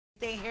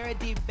the Hair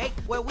Debate,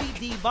 where we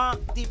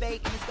debunk,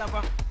 debate, and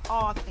discover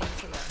all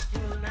things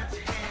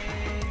hair.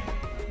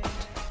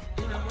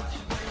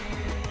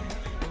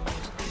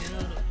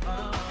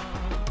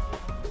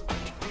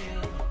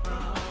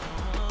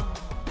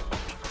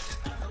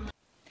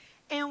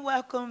 And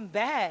welcome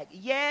back.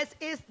 Yes,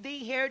 it's the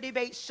Hair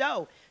Debate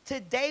Show.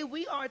 Today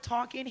we are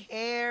talking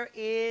hair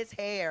is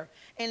hair.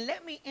 And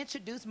let me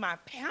introduce my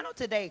panel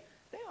today.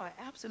 They are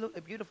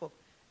absolutely beautiful.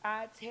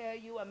 I tell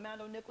you,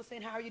 Amanda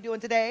Nicholson, how are you doing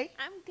today?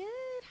 I'm good.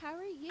 How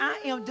are you? I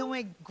am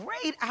doing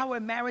great. Our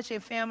marriage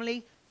and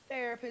family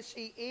therapist,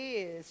 she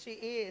is. She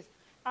is.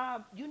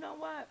 You know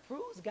what?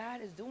 Prue's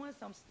God is doing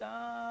some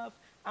stuff.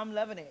 I'm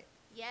loving it.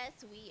 Yes,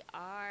 we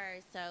are.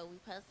 So we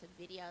post some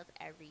videos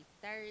every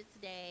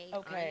Thursday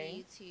Okay. on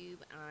YouTube,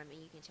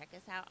 and you can check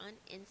us out on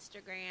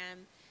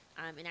Instagram.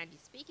 And I do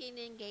speaking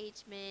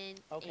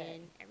engagements Okay.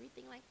 and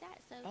everything like that.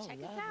 So Oh, check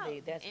us lovely.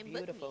 out. That's and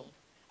book beautiful.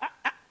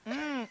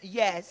 me.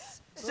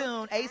 Yes,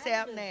 soon,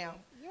 ASAP now.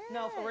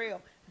 No, for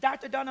real.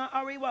 Dr. Donna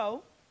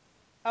Ariwo.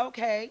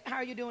 Okay, how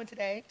are you doing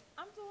today?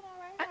 I'm doing all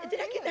right. How Did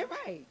are I get you? that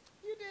right?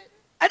 You didn't.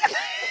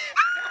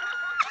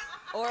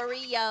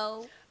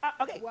 Oreo.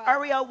 Okay, Wow.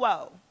 Ariel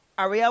Woe.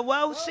 Ariel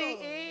Woe, she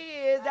Whoa.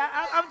 is.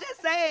 I'm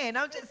just saying.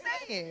 I'm just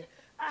saying.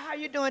 How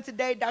you doing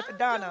today, Dr.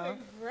 Donna?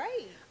 Doing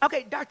great.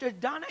 Okay, Dr.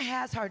 Donna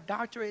has her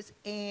doctorates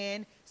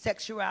in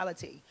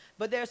sexuality,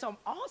 but there's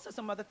also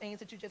some other things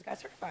that you just got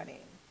certified in.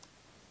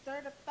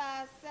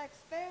 Certified sex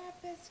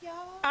therapist,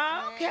 y'all.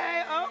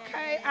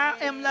 Okay. I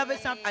am loving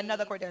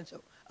another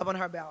credential up on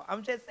her belt.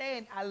 I'm just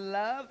saying, I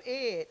love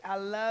it. I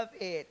love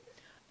it.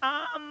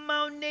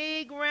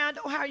 Monique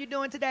Randall, how are you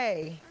doing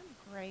today?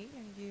 I'm great,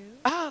 and you?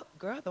 Oh,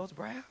 girl, those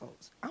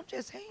brows. I'm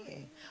just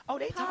saying. Oh,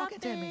 they talking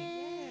to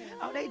me.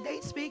 Poppin'. Oh,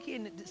 they speak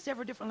in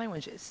several different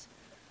languages.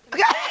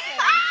 Come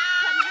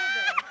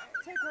hither.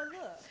 Take a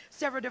look.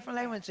 Several different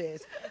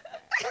languages.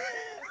 What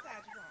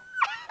side you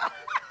on?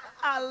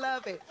 I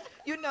love it.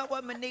 You know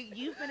what, Monique?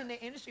 You've been in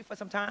the industry for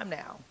some time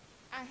now.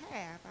 I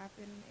have. I've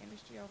been in the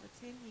industry over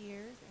 10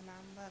 years, and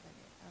I'm loving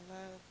it. I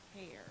love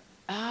hair.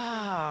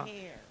 Ah,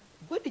 Hair.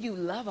 what do you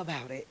love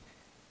about it?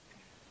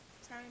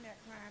 Turning that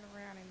client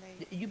around and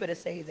they You better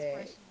say that.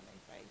 expression on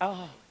their face.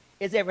 Oh,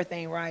 is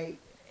everything right?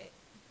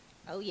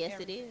 Oh, yes,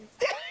 it is.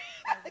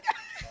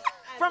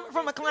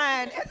 From a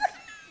client.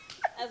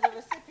 As a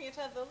recipient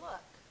of the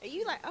look. Are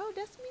you like, oh,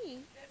 that's me?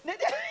 Oh,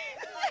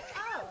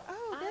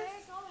 Oh, I that's,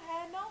 ain't gonna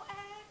have no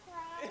ad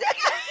cry.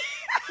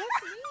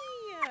 that's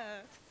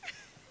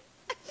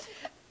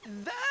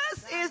me.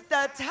 This is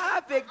the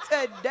topic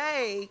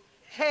today.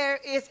 Hair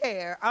is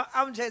hair.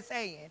 I'm just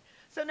saying.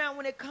 So now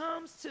when it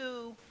comes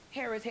to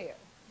hair is hair,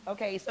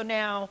 okay, so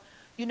now,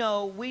 you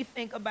know, we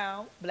think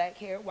about black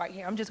hair, white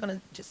hair. I'm just going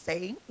to just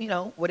say, you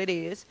know, what it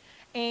is.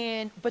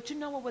 But you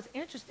know what was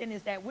interesting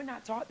is that we're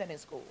not taught that in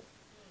school.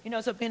 You know,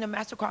 so being a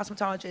master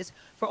cosmetologist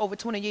for over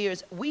 20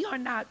 years, we are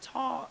not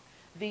taught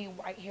the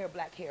white hair,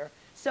 black hair.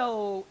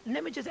 So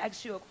let me just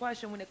ask you a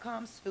question when it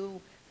comes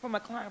to, from a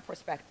client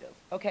perspective,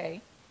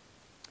 okay?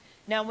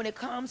 Now, when it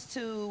comes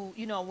to,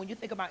 you know, when you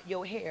think about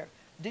your hair,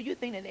 do you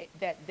think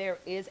that there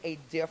is a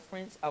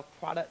difference of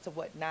products or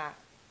whatnot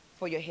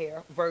for your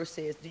hair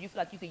versus, do you feel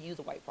like you could use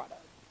a white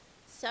product?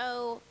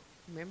 So,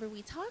 remember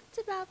we talked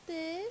about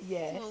this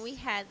Yes. when we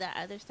had the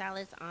other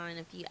stylist on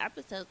a few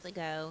episodes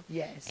ago.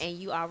 Yes. And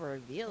you all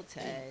revealed to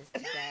us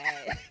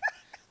that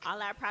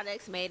all our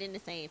products made in the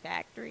same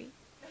factory.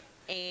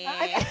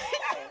 And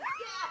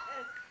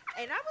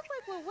and I was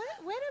like, well,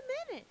 wait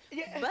a minute.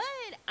 Yeah. But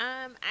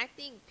I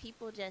think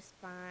people just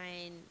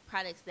find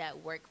products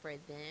that work for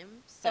them.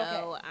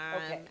 So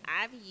Okay.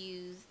 I've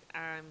used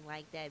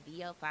like that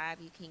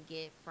VO5 you can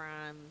get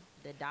from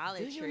the Dollar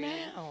Do you Tree.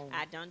 now?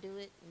 I don't do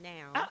it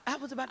now. I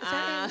was about to say.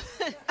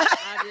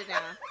 I'll do it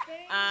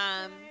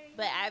now.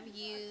 But I've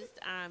used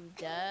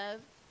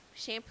Dove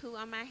shampoo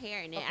on my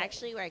hair, and it Okay.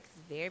 actually works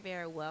very,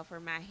 very well for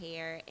my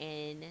hair.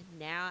 And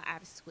now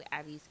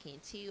I've used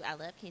Cantu. I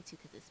love Cantu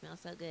because it smells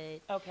so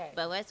good. Okay.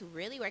 But what's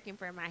really working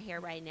for my hair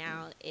right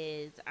now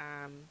is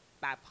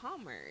by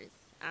Palmer's,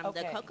 the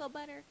Okay. cocoa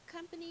butter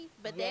company.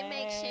 But they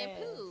make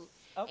shampoo.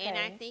 Okay. And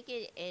I think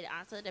it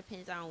also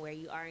depends on where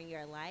you are in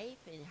your life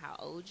and how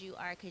old you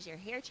are, because your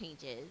hair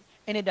changes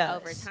And it does.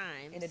 over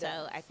time. And it So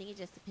does. I think it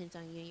just depends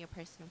on you and your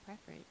personal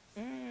preference.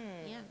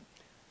 Yeah.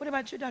 What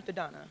about you, Dr.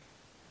 Donna?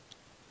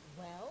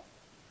 Well,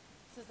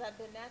 since I've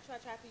been natural, I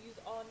tried to use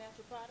all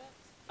natural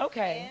products.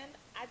 Okay. And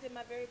I did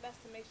my very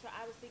best to make sure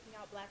I was seeking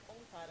out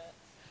black-owned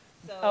products.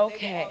 So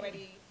Okay. they were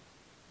already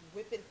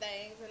whipping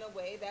things in a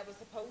way that was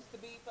supposed to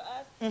be for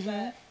us. Mhm.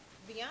 But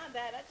beyond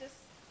that,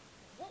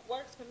 what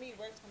works for me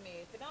works for me.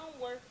 If it don't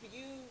work for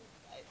you,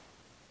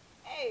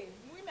 hey,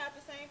 we're not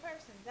the same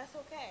person. That's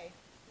okay.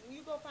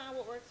 You go find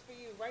what works for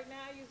you. Right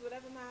now, I use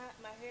whatever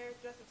my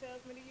hairdresser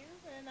tells me to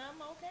use, and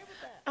I'm okay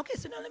with that. Okay,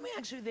 so now let me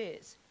ask you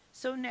this.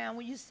 So now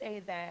when you say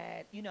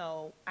that, you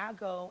know, I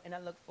go and I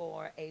look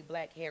for a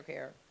black hair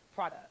care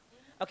product,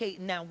 okay,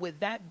 now would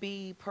that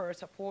be per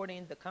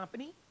supporting the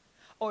company?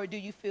 Or do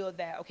you feel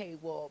that, okay,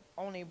 well,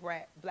 only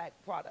black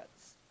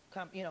products,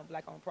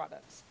 black-owned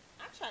products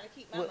I'm trying to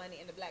keep my Well, money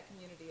in the black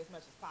community as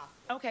much as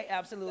possible. okay,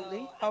 absolutely.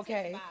 So I tend to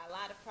Okay. buy a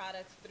lot of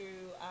products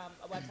through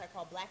a website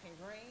called Black and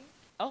Green.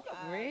 Oh, It's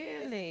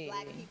really?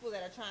 black people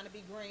that are trying to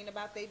be green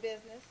about their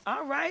business.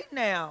 All right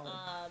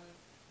now.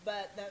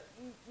 But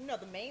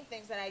the main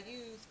things that I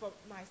use for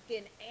my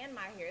skin and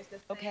my hair is the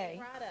same Okay.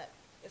 product.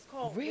 It's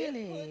called Whipped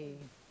Really?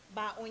 Pudding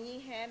by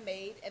Onyi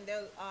Handmade, and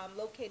they're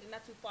located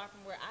not too far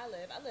from where I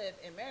live. I live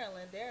in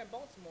Maryland. They're in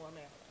Baltimore,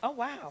 Maryland. Oh,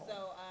 wow.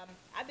 So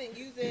I've been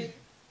using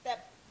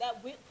that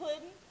whipped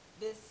pudding.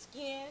 The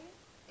skin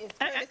is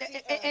And-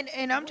 courtesy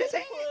and of I'm just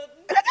whipped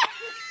saying.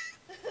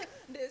 pudding.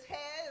 This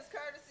hair is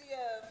courtesy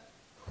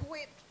of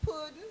whipped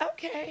pudding.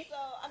 Okay. So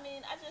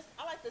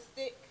I like to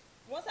stick.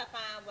 Once I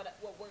find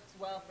what works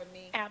well for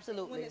me.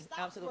 Absolutely, When it stops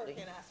absolutely.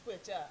 working, I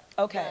switch up.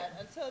 Okay.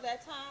 But until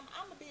that time,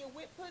 I'm gonna be a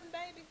whipped pudding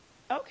baby.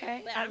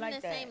 Okay. But I I'm like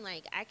the that. same.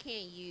 Like I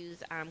can't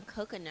use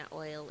coconut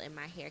oil in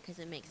my hair because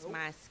it makes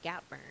my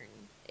scalp burn.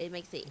 It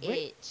makes it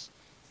Re- itch.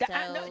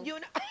 I know, So you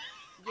know.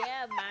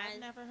 yeah, I've my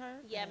never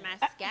heard. yeah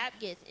that. my scalp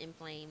gets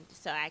inflamed,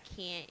 so I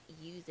can't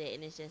use it,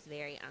 and it's just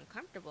very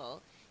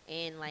uncomfortable.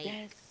 And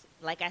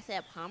like I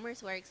said,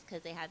 Palmer's works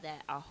because they have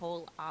a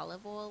whole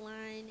olive oil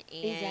line,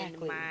 and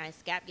Exactly. my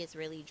scalp gets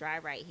really dry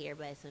right here.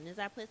 But as soon as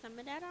I put some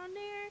of that on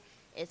there,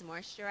 it's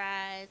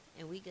moisturized,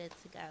 and we good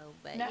to go.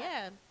 But Now-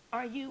 yeah,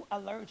 Are you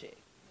allergic?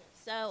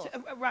 so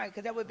Right,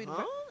 because that would be the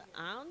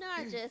I don't know.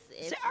 I just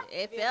So I-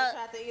 it You felt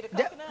ever tried to eat a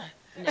That- coconut?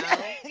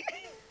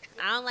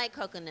 no. I don't like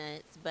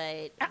coconuts,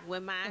 but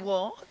when my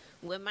Well,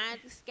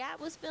 scalp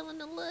was feeling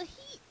a little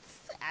heat,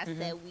 I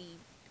said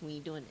we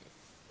doing this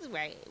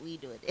right. We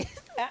doing this.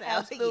 So,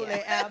 absolutely,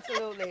 yeah.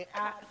 absolutely.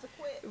 Time to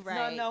quit.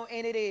 Right. No,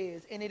 and it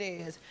is, and it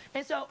is.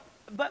 And so,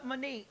 but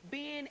Monique,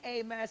 being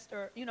a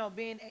master,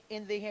 being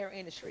in the hair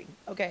industry,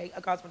 okay,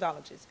 a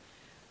cosmetologist.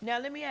 Now,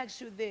 let me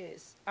ask you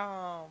this.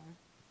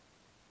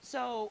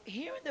 So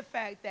hearing the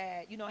fact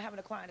that, having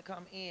a client to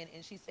come in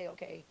and she say,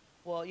 okay,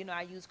 well,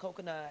 I use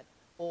coconut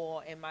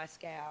oil in my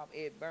scalp,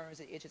 it burns,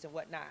 it itches and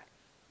whatnot.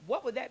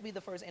 What would that be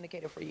the first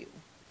indicator for you?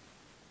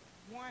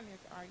 One is,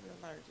 are you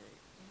allergic?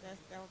 And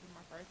that would be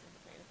my first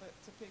indicator. But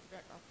to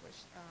piggyback off what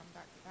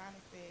Dr. Donna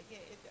said,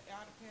 yeah, it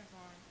all depends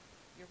on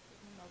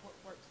what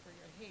works for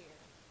your hair.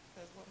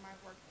 Because what might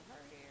work for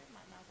her hair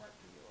might not work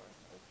for yours.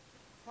 So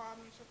Paul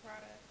Mutual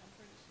product, I'm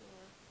pretty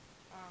sure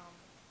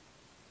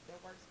that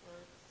works for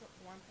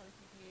one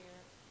person's hair,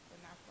 but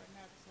not for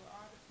another. So it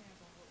all depends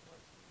on what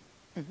works for you.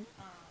 Mhm.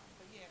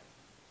 But yeah,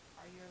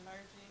 are you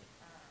allergic?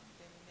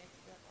 Then the next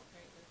step,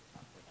 okay, let's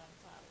talk to a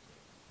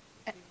dermatologist.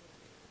 See what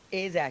it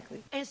is.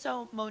 Exactly. And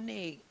so,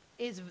 Monique,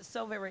 it's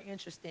so very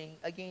interesting,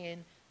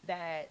 again,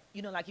 that,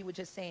 like you were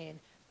just saying,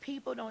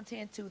 people don't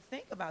tend to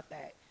think about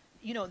that,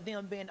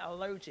 them being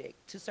allergic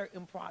to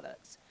certain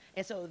products.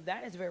 And so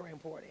that is very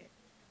important.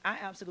 I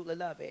absolutely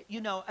love it.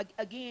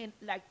 Again,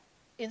 like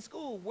in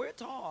school, we're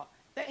taught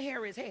that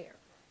hair is hair.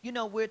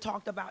 We're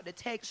talked about the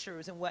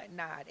textures and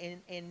whatnot,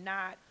 and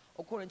not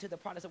according to the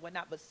products and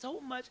whatnot, but so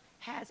much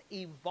has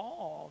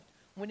evolved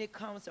when it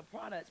comes to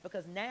products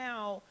because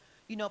now,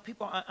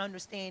 people are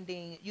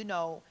understanding,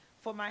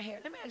 for my hair.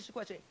 Let me ask you a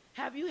question.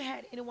 Have you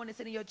had anyone that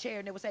sit in your chair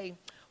and they would say,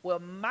 well,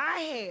 my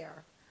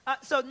hair.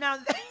 So now,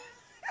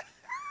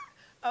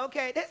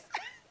 okay, that's,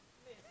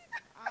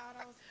 All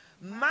those,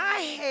 my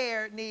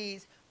hair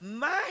needs,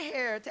 my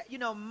hair,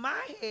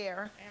 my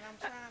hair. and I'm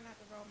trying not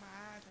to roll my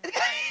eyes. And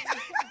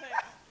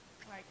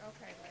like,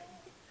 okay,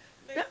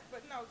 listen,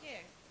 but no,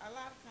 yes, a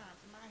lot of times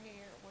my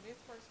hair, well, this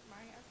person, my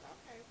hair, I said,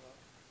 okay, well,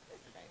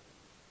 listen, baby,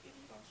 either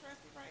you gonna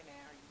trust me right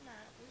now or you're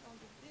not. We're gonna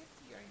do this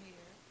to your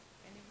hair,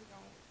 and then we're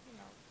gonna,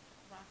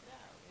 rock it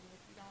out. And if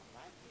you don't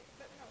like it,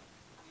 but no,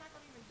 I'm not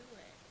gonna even do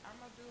that. I'm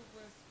gonna do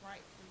what's right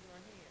for your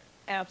hair.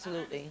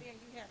 Absolutely. I understand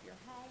you have your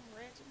home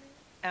regimen.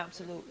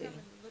 Absolutely. If you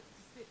come and look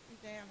to sit me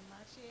down in my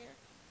chair,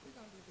 we're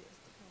gonna do this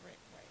the correct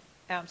way.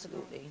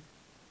 Absolutely.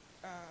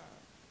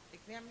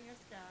 Examine your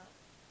scalp,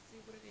 see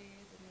what it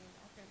is, and then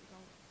okay, we're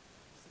gonna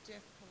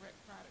suggest the correct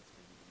products for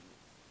you to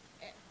use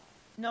at home.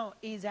 No,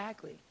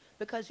 exactly.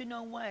 Because you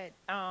know what?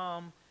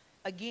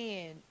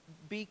 Again,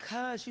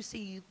 because you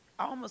see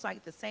almost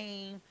like the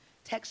same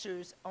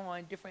textures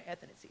on different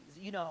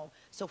ethnicities,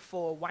 So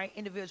for white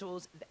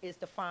individuals, it's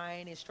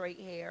defined in straight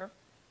hair,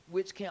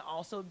 which can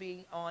also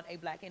be on a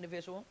black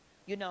individual.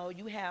 You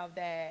have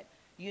that,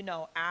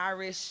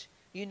 Irish,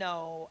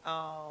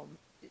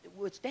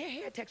 which their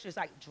hair texture is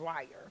like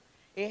drier.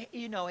 It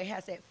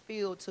has that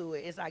feel to it.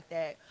 It's like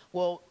that.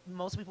 Well,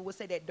 most people would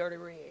say that dirty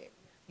red.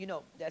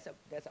 That's an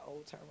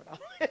old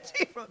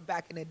terminology from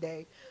back in the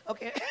day.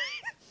 Okay,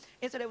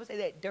 and so they would say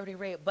that dirty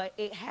red, but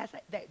it has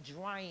that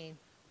drying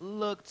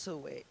look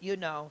to it.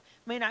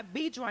 May not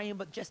be drying,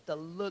 but just the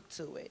look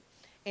to it.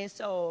 And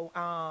so,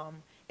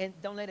 and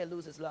don't let it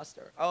lose its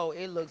luster. Oh,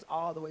 it looks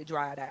all the way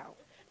dried out.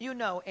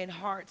 And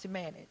hard to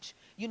manage.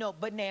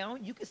 But now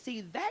you can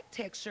see that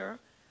texture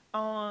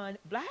on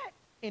black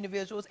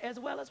individuals as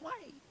well as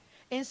white.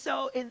 And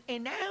so,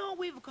 and now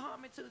we've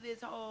come into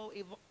this whole,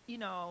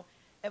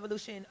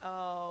 evolution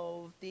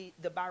of the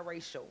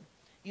biracial.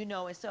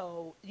 And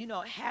so,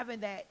 having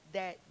that,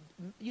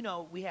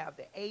 we have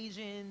the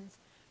Asians,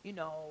 the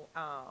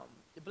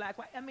black,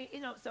 white, I mean,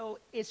 so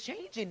it's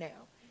changing now.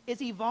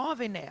 It's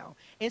evolving now.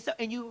 And so,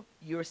 and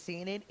you're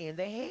seeing it in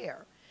the hair.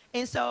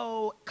 And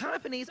so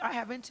companies are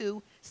having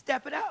to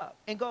step it up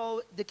and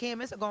the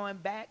chemists are going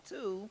back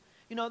to,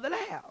 the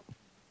lab,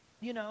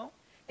 you know?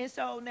 And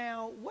so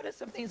now, what are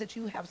some things that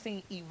you have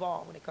seen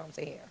evolve when it comes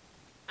to hair?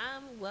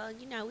 Well,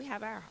 we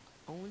have our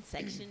own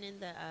section in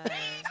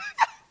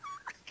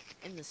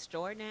the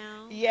store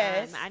now.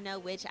 Yes. I know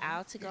which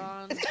aisle to go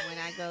on when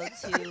I go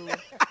to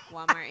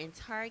Walmart and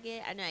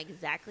Target. I know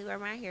exactly where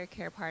my hair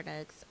care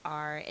products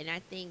are, and I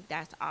think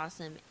that's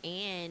awesome.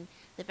 And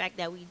the fact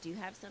that we do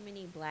have so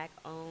many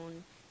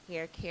Black-owned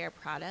hair care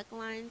product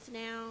lines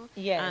now.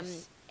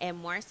 Yes. And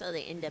more so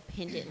the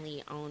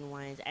independently owned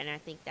ones. And I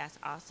think that's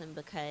awesome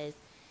because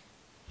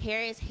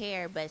hair is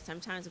hair, but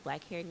sometimes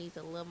Black hair needs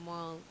a little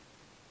more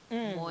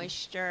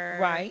moisture.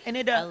 Right, and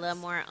it does. A little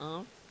more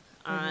oomph.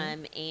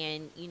 And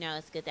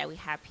it's good that we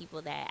have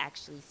people that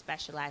actually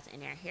specialize in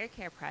their hair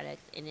care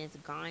products, and it's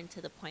gone to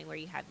the point where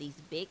you have these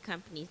big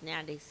companies now,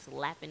 they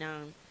slapping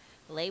on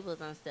labels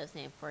on stuff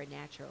saying for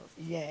naturals.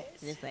 Yes.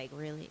 And it's like,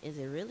 really? Is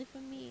it really for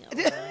me? Or,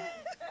 did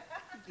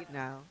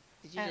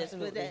you just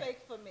put that? Fake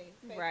for me.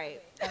 Fake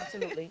Right. For me.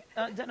 Absolutely.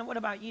 Donna, what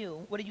about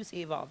you? What do you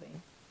see evolving?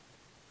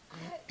 I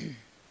feel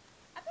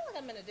like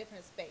I'm in a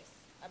different space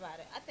about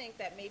it. I think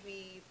that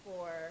maybe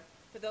for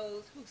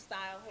those who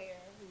style hair,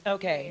 who do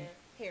Okay.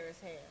 hair is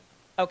hair.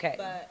 Okay.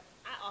 But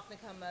I often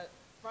come up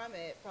from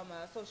it from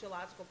a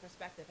sociological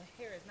perspective.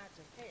 Hair is not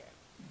just hair.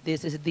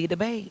 This is the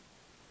debate.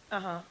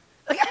 Uh-huh.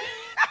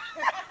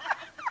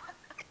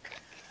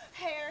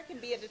 Hair can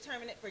be a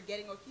determinant for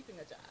getting or keeping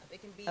a job. It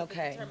can be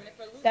Okay. the determinant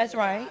for losing That's a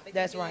right. job. It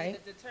That's can be right.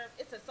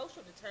 It's a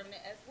social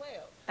determinant as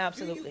well.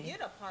 Absolutely. Do you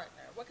get a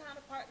partner? What kind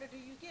of partner do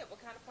you get?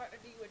 What kind of partner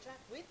do you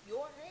attract with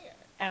your hair?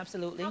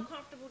 Absolutely. How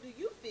comfortable do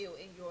you feel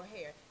in your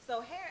hair?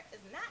 So hair is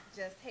not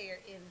just hair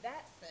in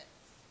that sense.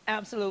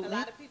 Absolutely. A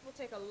lot of people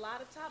take a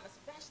lot of time,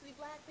 especially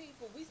Black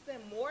people. We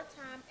spend more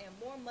time and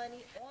more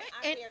money on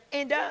our And- hair.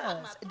 and We're talking does,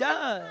 about 3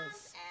 does.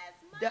 times as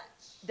Do-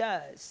 much.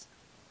 does.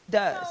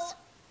 So,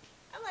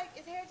 I'm like,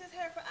 is hair just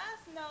hair for us?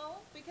 No,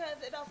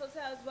 because it also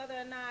tells whether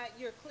or not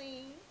you're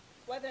clean,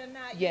 whether or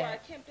not you Yeah. are a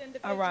kempt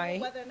individual, right.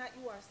 whether or not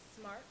you are a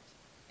smart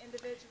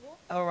individual.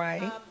 All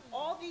right.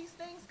 All these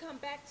things come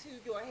back to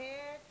your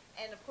hair,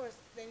 and of course,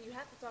 then you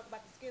have to talk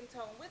about the skin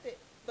tone with it.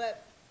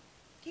 But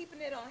keeping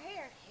it on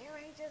hair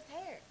ain't just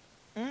hair.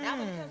 Now,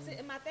 when it comes to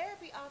in my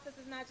therapy office,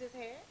 it's not just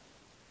hair.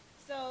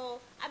 So,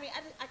 I mean,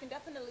 I can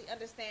definitely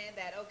understand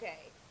that, okay,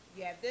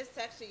 you have this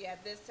texture, you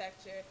have this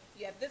texture,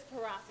 you have this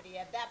porosity, you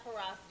have that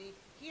porosity.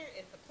 Here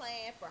is the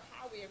plan for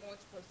how we are going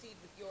to proceed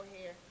with your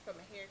hair from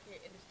a hair care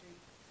industry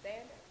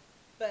standard.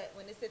 But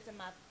when it sits in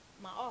my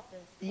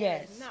office,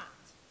 Yes. it's not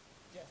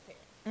just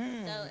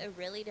hair. So it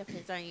really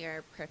depends on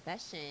your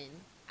profession,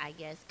 I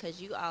guess,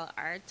 because you all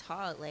are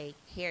taught, like,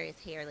 hair is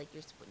hair. Like,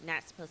 you're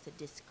not supposed to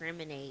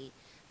discriminate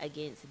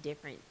against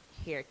different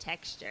hair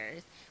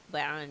textures.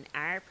 But on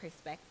our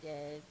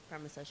perspective,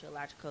 from a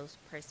sociological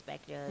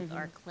perspective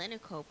or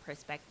clinical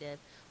perspective,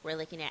 we're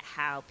looking at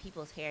how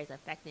people's hair is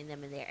affecting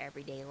them in their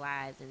everyday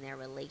lives and their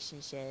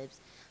relationships,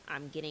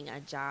 getting a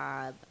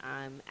job.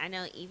 I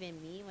know even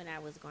me, when I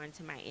was going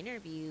to my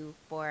interview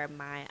for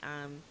my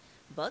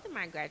both of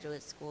my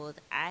graduate schools,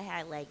 I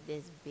had like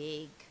this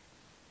big,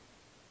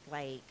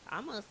 like,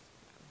 almost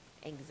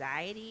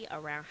anxiety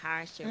around how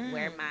I should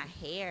wear my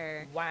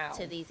hair Wow.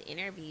 to these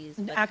interviews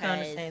I because can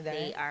understand that.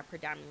 they are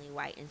predominantly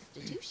white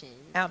institutions.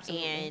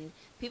 Absolutely. And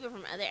people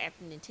from other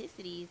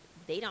ethnicities,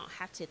 they don't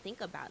have to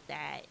think about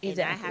that.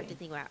 Exactly. And I have to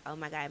think about, oh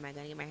my God, am I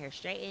going to get my hair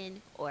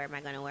straightened, or am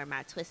I going to wear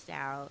my twist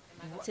out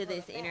Am I gonna to pull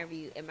this it back?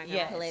 interview? Am I going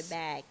to pull Yes. it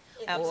back?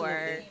 Is Absolutely.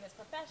 it seen as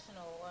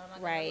professional, or am I going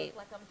to Right. look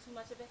like I'm too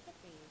much of a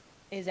hippie?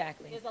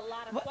 Exactly. There's a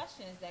lot of But-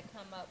 questions that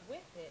come up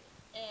with it.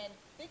 And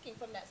thinking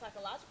from that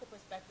psychological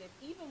perspective,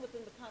 even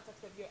within the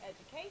context of your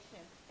education,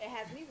 it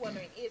has me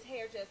wondering, is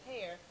hair just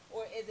hair?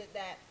 Or is it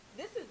that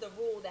this is the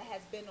rule that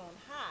has been on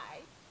high,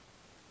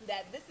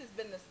 that this has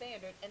been the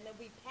standard, and then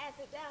we pass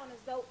it down as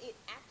though it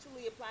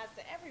actually applies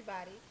to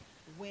everybody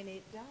when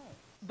it don't?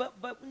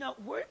 But no,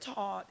 we're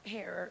taught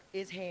hair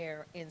is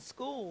hair in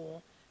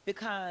school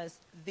because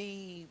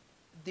the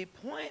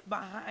point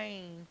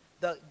behind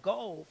the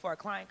goal for a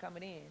client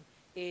coming in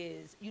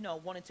is,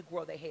 wanting to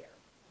grow their hair.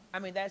 I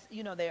mean, that's,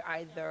 they're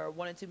either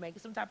wanting to make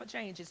some type of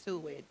changes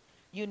to it,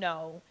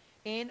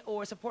 and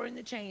or supporting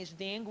the change,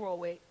 then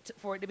grow it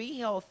for it to be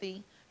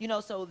healthy,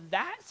 so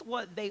that's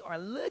what they are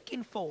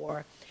looking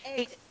for.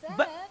 Except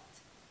but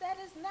that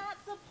is not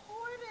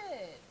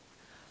supported.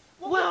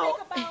 Well-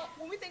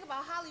 When we think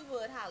about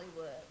Hollywood,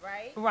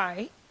 right?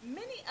 right,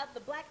 Many of the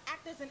Black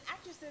actors and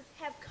actresses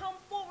have come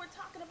forward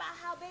talking about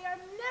how they are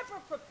never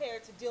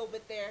prepared to deal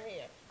with their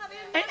hair. How they're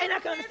And never I can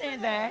prepared understand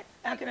for that.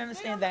 I Like, can they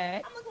understand don't-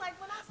 that. I'm like,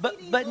 when I see But-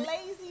 these but-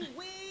 lazy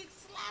wigs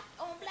slapped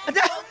on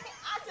Black folks,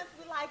 I just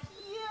be like,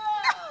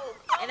 yo.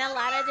 And a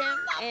lot of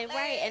them, And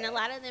right, and a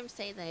lot of them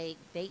say they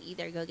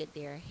either go get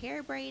their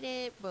hair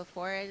braided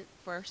before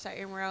for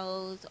certain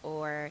roles,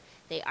 or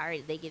they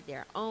get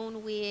their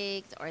own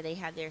wigs, or they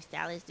have their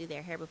stylist do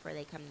their hair before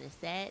they come to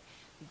set.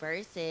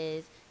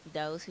 Versus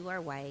those who are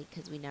white,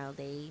 because we know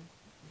they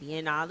be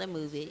in all the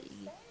movies,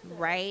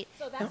 right?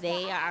 So that's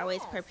They why I are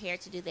always asked. prepared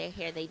to do their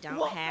hair. They don't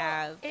Well,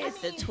 have it's-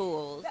 the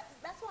tools.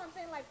 That's what I'm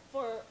saying. Like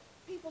for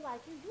people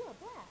like you are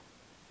black.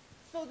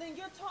 So then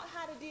you're taught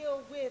how to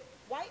deal with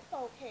white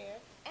folk hair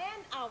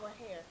and our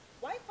hair.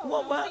 White folks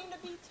Well, don't well- seem to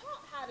be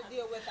taught how to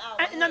deal with our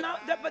No, hair.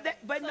 no,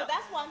 but So no.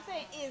 that's what I'm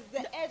saying. Is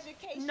the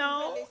education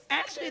No, really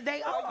actually standard,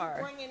 they or are.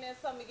 you bringing in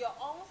some of your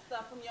own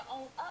stuff from your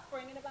own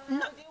upbringing about how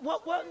No, to deal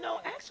well, with no,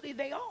 hair? actually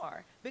they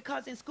are.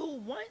 Because in school,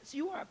 once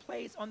you are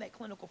placed on that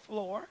clinical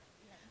floor,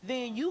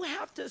 then you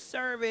have to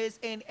service,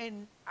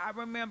 and I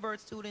remember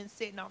students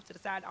sitting off to the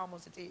side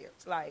almost in tears.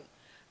 Like,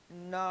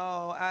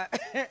 no,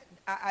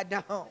 I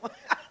don't.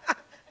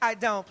 I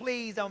don't.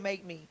 Please don't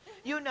make me.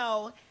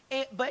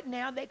 But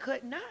now they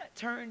could not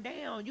turn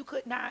down. You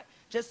could not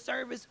just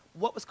service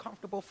what was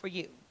comfortable for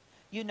you,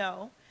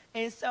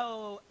 And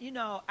so,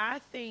 I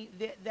think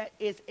that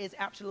is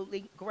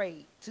absolutely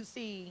great to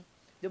see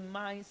the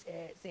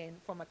mindsets,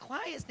 and from a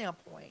client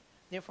standpoint,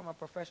 then from a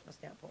professional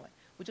standpoint.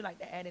 Would you like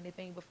to add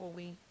anything before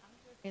we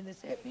end this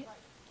segment? Like,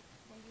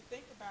 when you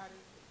think about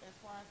it, as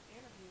far as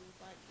interviews,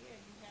 like, yeah,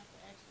 you have to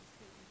actually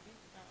sit and think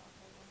about,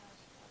 okay, well, how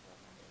should I go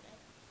under that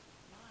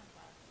line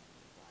boxing?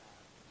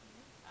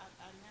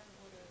 I never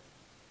would have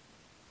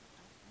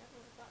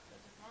thought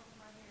that as long as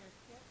my hair is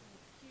kept and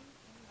it's cute,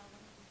 let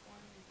me just go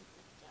in and get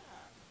this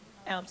job.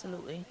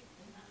 Absolutely.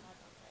 And not like,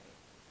 okay,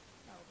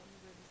 no, let me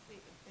really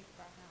sit and think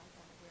about how I'm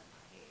going to wear my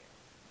hair.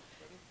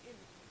 But it's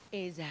interview.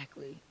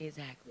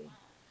 Exactly.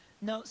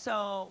 No,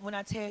 so when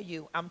I tell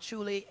you, I'm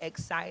truly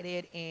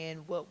excited in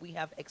what we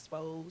have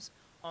exposed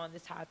on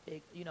this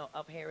topic,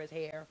 of hair is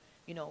hair.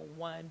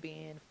 One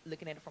being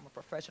looking at it from a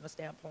professional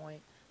standpoint,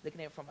 looking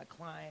at it from a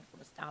client,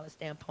 from a stylist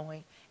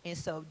standpoint. And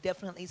so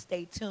definitely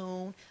stay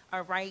tuned.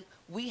 All right.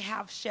 We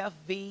have Chef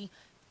V,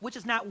 which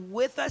is not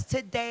with us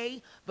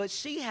today, but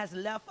she has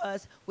left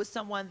us with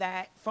someone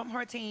that from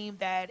her team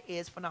that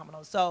is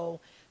phenomenal. So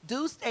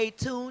do stay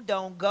tuned.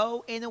 Don't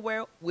go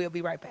anywhere. We'll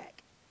be right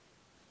back.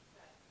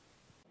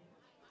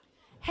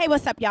 Hey,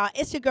 what's up, y'all?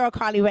 It's your girl,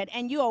 Carly Red,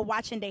 and you are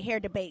watching The Hair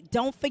Debate.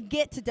 Don't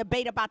forget to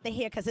debate about the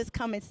hair because it's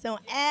coming soon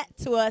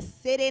to a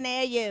city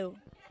near you.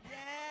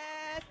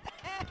 Yes.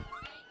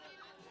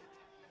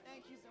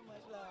 Thank you so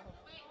much, love.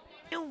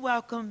 And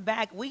welcome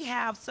back. We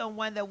have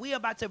someone that we're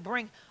about to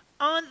bring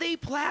on the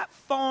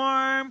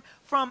platform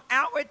from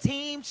our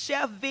team,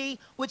 Chef V,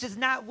 which is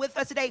not with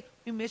us today.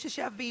 We miss you,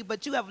 Chef V,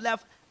 but you have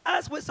left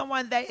us with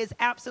someone that is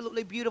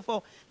absolutely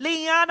beautiful.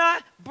 Liana,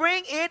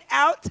 bring it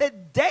out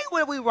today.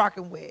 What are we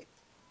rocking with?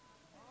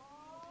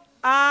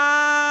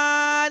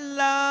 I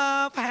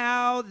love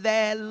how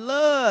that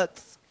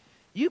looks.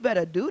 You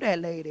better do that,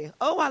 lady.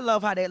 Oh, I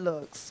love how that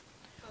looks.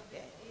 So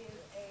this is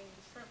a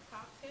shrimp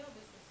cocktail.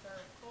 This is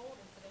served cold,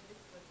 and today this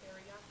is a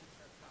teriyaki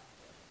shrimp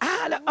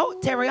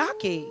cocktail.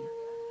 Teriyaki.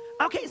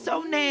 Okay,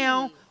 so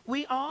now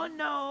we all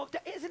know,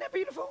 isn't that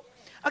beautiful?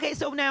 Okay,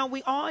 so now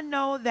we all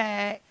know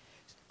that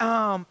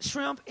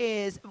shrimp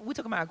is, we're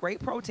talking about great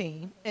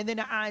protein, and then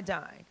the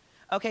iodine.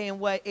 Okay, and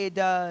what it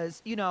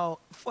does,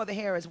 for the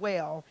hair as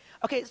well.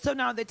 Okay, so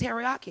now the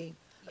teriyaki,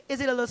 is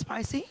it a little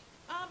spicy?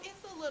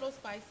 It's a little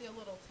spicy, a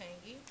little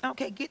tangy.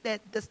 Okay, get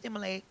the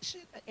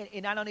stimulation,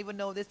 and I don't even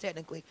know this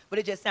technically, but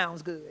it just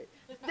sounds good.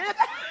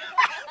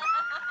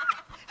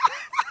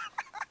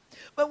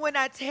 But when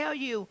I tell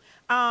you,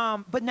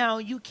 but now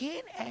you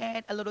can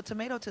add a little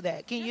tomato to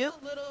that, can you?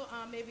 Just a little,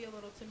 maybe a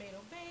little tomato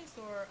base,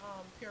 or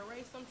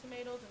puree some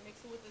tomatoes and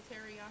mix it with the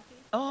teriyaki.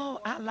 Oh,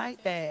 I Or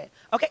like protein.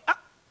 that. Okay.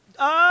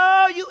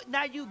 You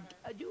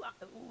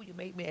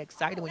made me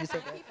excited when you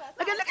said that.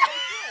 Look at.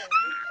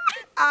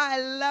 I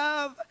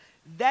love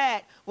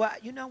that. Well,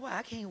 you know what?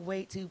 I can't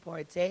wait to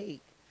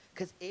partake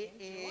because it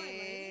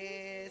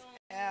is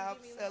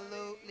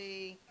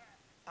absolutely.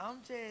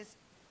 I'm just.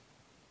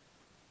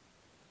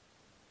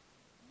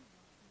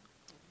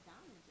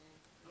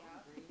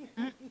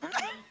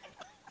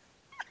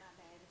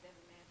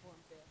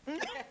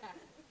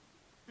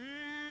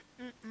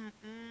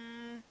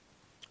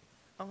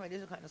 Okay,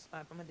 this is kind of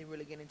slime. I'm going to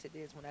really get into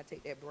this when I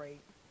take that break.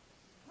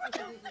 Also,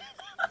 it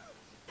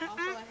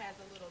has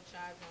a little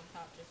chives on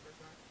top just for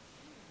garnish.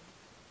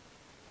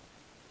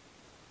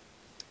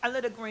 A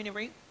little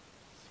greenery.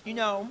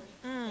 Girl,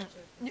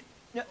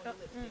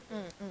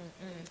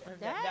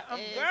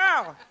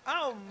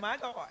 oh my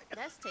God.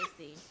 That's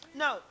tasty.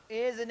 No,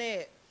 isn't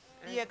it?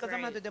 That's Yeah, because I'm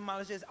going to have great. to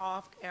demolish this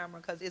off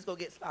camera because it's going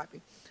to get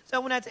sloppy.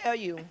 So when I tell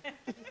you,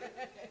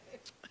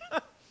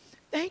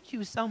 thank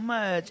you so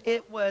much.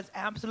 It was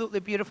absolutely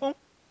beautiful.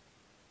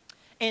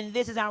 And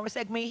this is our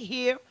segment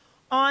here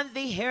on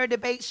the Hair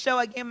Debate Show.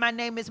 Again, my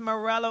name is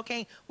Morello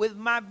King with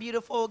my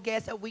beautiful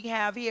guests that we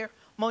have here,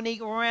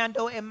 Monique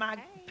Randall, and my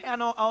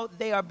panel. Oh,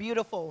 they are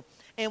beautiful.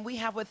 And we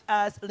have with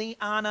us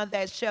Liana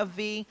that Chef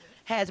V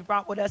has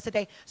brought with us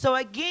today. So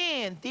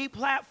again, the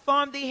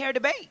platform, the Hair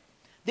Debate.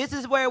 This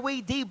is where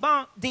we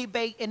debunk,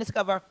 debate, and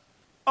discover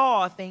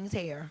all things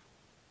hair.